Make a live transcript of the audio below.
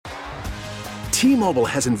T-Mobile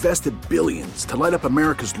has invested billions to light up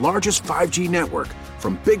America's largest 5G network,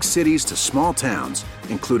 from big cities to small towns,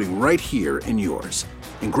 including right here in yours.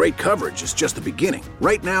 And great coverage is just the beginning.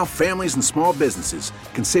 Right now, families and small businesses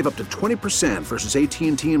can save up to 20% versus AT&T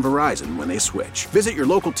and Verizon when they switch. Visit your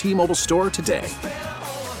local T-Mobile store today.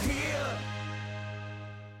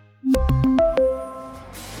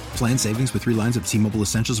 Plan savings with 3 lines of T-Mobile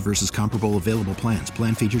Essentials versus comparable available plans.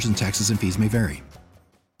 Plan features and taxes and fees may vary.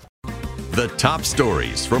 The top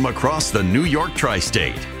stories from across the New York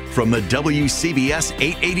tri-state. From the WCBS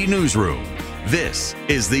 880 newsroom, this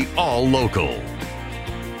is the All Local.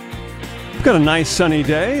 We've got a nice sunny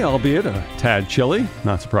day, albeit a tad chilly.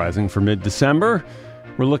 Not surprising for mid-December.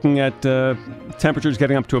 We're looking at temperatures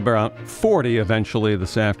getting up to about 40 eventually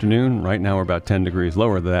this afternoon. Right now we're about 10 degrees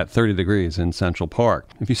lower than that, 30 degrees in Central Park.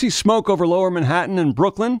 If you see smoke over Lower Manhattan and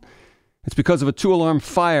Brooklyn, it's because of a 2-alarm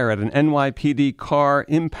fire at an NYPD car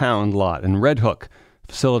impound lot in Red Hook.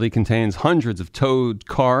 The facility contains hundreds of towed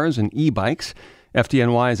cars and e-bikes.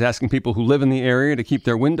 FDNY is asking people who live in the area to keep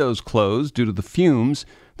their windows closed due to the fumes.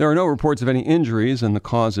 There are no reports of any injuries, and the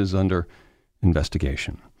cause is under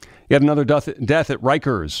investigation. Yet another death at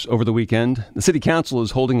Rikers over the weekend. The city council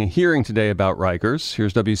is holding a hearing today about Rikers.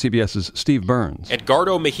 Here's WCBS's Steve Burns.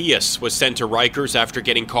 Edgardo Mejias was sent to Rikers after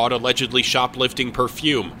getting caught allegedly shoplifting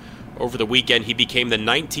perfume. Over the weekend, he became the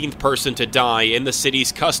 19th person to die in the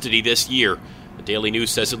city's custody this year. The Daily News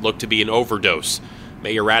says it looked to be an overdose.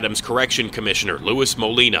 Mayor Adams' Correction Commissioner, Luis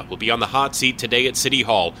Molina, will be on the hot seat today at City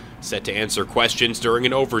Hall, set to answer questions during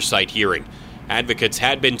an oversight hearing. Advocates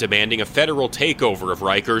had been demanding a federal takeover of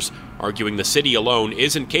Rikers, arguing the city alone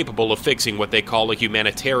isn't capable of fixing what they call a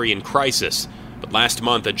humanitarian crisis. But last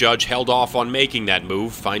month, a judge held off on making that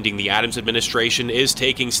move, finding the Adams administration is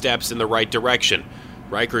taking steps in the right direction.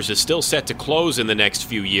 Rikers is still set to close in the next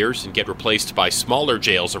few years and get replaced by smaller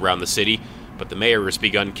jails around the city, but the mayor has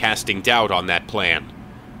begun casting doubt on that plan.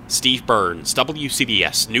 Steve Burns,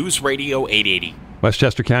 WCBS News Radio 880.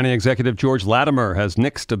 Westchester County Executive George Latimer has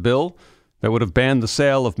nixed a bill that would have banned the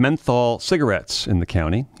sale of menthol cigarettes in the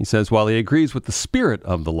county. He says while he agrees with the spirit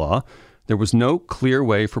of the law, there was no clear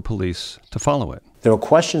way for police to follow it. There are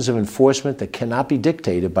questions of enforcement that cannot be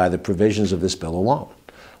dictated by the provisions of this bill alone.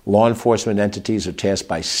 Law enforcement entities are tasked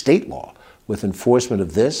by state law with enforcement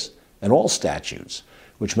of this and all statutes,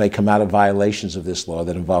 which may come out of violations of this law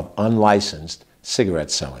that involve unlicensed cigarette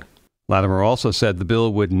selling. Latimer also said the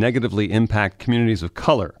bill would negatively impact communities of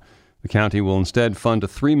color. The county will instead fund a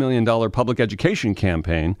 $3 million public education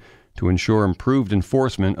campaign to ensure improved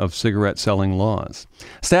enforcement of cigarette-selling laws.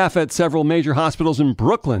 Staff at several major hospitals in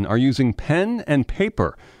Brooklyn are using pen and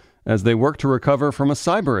paper as they work to recover from a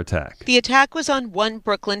cyber attack. The attack was on One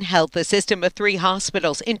Brooklyn Health, a system of 3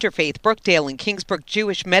 hospitals, Interfaith, Brookdale, and Kingsbrook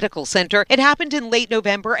Jewish Medical Center. It happened in late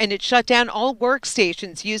November, and it shut down all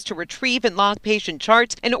workstations used to retrieve and log patient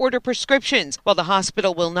charts and order prescriptions. While the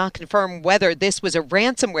hospital will not confirm whether this was a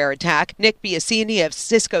ransomware attack, Nick Biasini of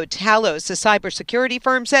Cisco Talos, a cybersecurity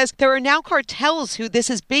firm, says there are now cartels who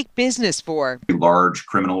this is big business for. Large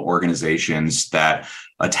criminal organizations that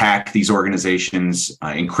attack these organizations,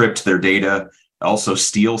 encrypt their data, also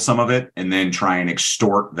steal some of it, and then try and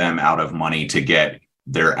extort them out of money to get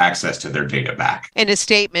their access to their data back. In a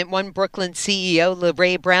statement, One Brooklyn CEO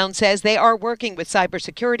LeRae Brown says they are working with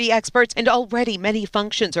cybersecurity experts, and already many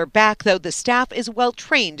functions are back, though the staff is well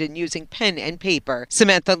trained in using pen and paper.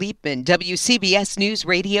 Samantha Leapman, WCBS News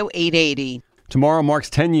Radio 880. Tomorrow marks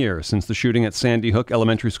 10 years since the shooting at Sandy Hook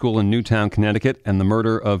Elementary School in Newtown, Connecticut, and the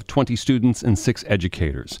murder of 20 students and 6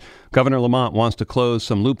 educators. Governor Lamont wants to close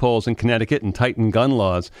some loopholes in Connecticut and tighten gun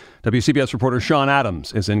laws. WCBS reporter Sean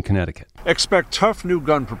Adams is in Connecticut. Expect tough new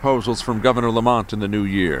gun proposals from Governor Lamont in the new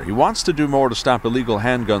year. He wants to do more to stop illegal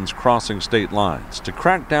handguns crossing state lines, to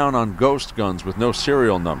crack down on ghost guns with no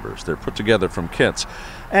serial numbers. They're put together from kits.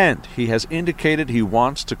 And he has indicated he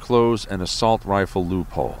wants to close an assault rifle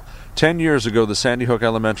loophole. 10 years ago, the Sandy Hook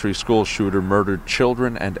Elementary School shooter murdered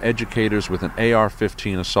children and educators with an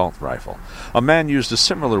AR-15 assault rifle. A man used a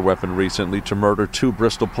similar weapon recently to murder 2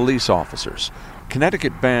 Bristol police officers.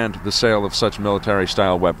 Connecticut banned the sale of such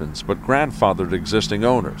military-style weapons, but grandfathered existing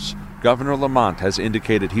owners. Governor Lamont has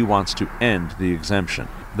indicated he wants to end the exemption.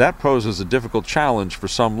 That poses a difficult challenge for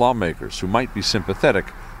some lawmakers who might be sympathetic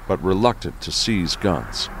but reluctant to seize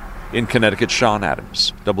guns. In Connecticut, Sean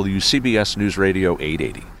Adams, WCBS News Radio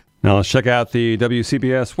 880. Now let's check out the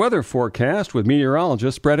WCBS weather forecast with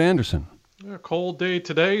meteorologist Brett Anderson. A cold day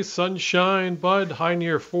today, sunshine, bud, high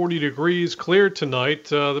near 40 degrees, clear tonight.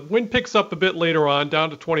 The wind picks up a bit later on,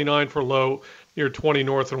 down to 29 for low, near 20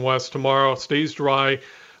 north and west tomorrow. Stays dry.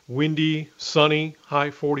 windy, sunny,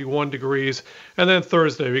 high 41 degrees. And then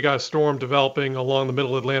Thursday, we got a storm developing along the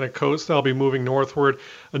middle Atlantic coast. That'll be moving northward.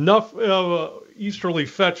 Enough easterly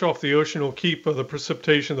fetch off the ocean will keep the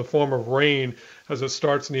precipitation in the form of rain as it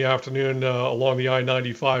starts in the afternoon along the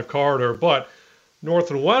I-95 corridor. But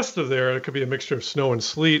north and west of there, it could be a mixture of snow and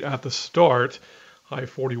sleet at the start. High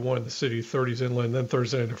 41 in the city, 30s inland. Then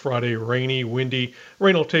Thursday into Friday, rainy, windy.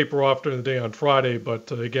 Rain will taper off during the day on Friday, but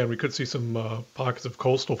again, we could see some pockets of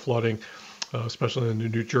coastal flooding, especially on the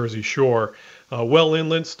New Jersey shore. Well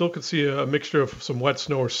inland, still could see a mixture of some wet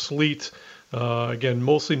snow or sleet. Again,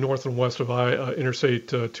 mostly north and west of Interstate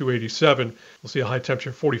 287. We'll see a high temperature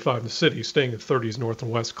of 45 in the city, staying in 30s north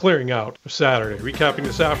and west, clearing out for Saturday. Recapping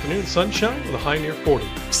this afternoon, sunshine with a high near 40.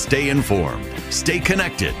 Stay informed. Stay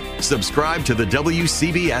connected. Subscribe to the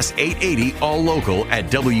WCBS 880 All Local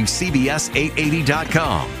at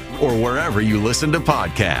WCBS880.com or wherever you listen to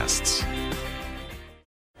podcasts.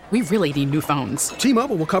 We really need new phones.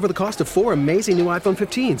 T-Mobile will cover the cost of 4 amazing new iPhone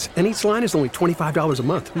 15s, and each line is only $25 a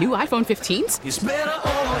month. New iPhone 15s? It's better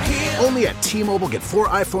over here. Only at T-Mobile, get 4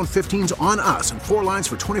 iPhone 15s on us and 4 lines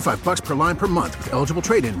for $25 per line per month with eligible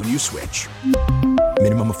trade-in when you switch.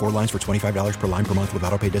 Minimum of 4 lines for $25 per line per month with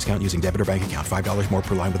autopay discount using debit or bank account. $5 more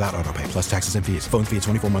per line without autopay, plus taxes and fees. Phone fee at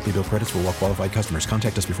 24 monthly bill credits for well-qualified customers.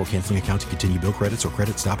 Contact us before canceling account to continue bill credits or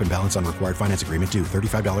credit stop and balance on required finance agreement due.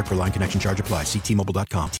 $35 per line connection charge applies. See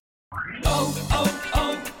T-Mobile.com.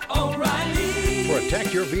 O'Reilly.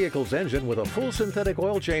 Protect your vehicle's engine with a full synthetic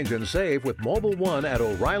oil change and save with Mobil 1 at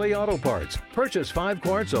O'Reilly Auto Parts. Purchase 5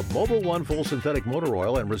 quarts of Mobil 1 full synthetic motor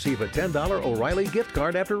oil and receive a $10 O'Reilly gift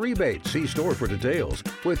card after rebate. See store for details.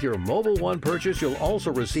 With your Mobil 1 purchase, you'll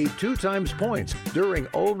also receive 2 times points during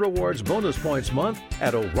O Rewards Bonus Points Month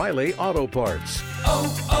at O'Reilly Auto Parts.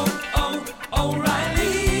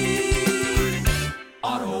 O'Reilly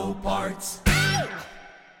Auto Parts.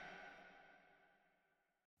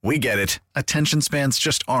 We get it. Attention spans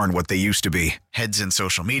just aren't what they used to be. Heads in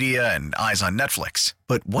social media and eyes on Netflix.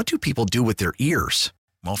 But what do people do with their ears?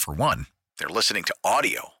 Well, for one, they're listening to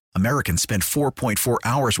audio. Americans spend 4.4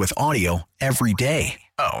 hours with audio every day.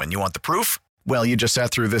 Oh, and you want the proof? Well, you just sat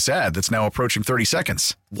through this ad that's now approaching 30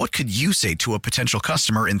 seconds. What could you say to a potential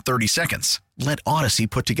customer in 30 seconds? Let Odyssey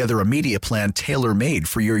put together a media plan tailor-made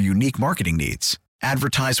for your unique marketing needs.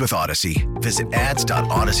 Advertise with Odyssey. Visit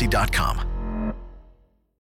ads.odyssey.com.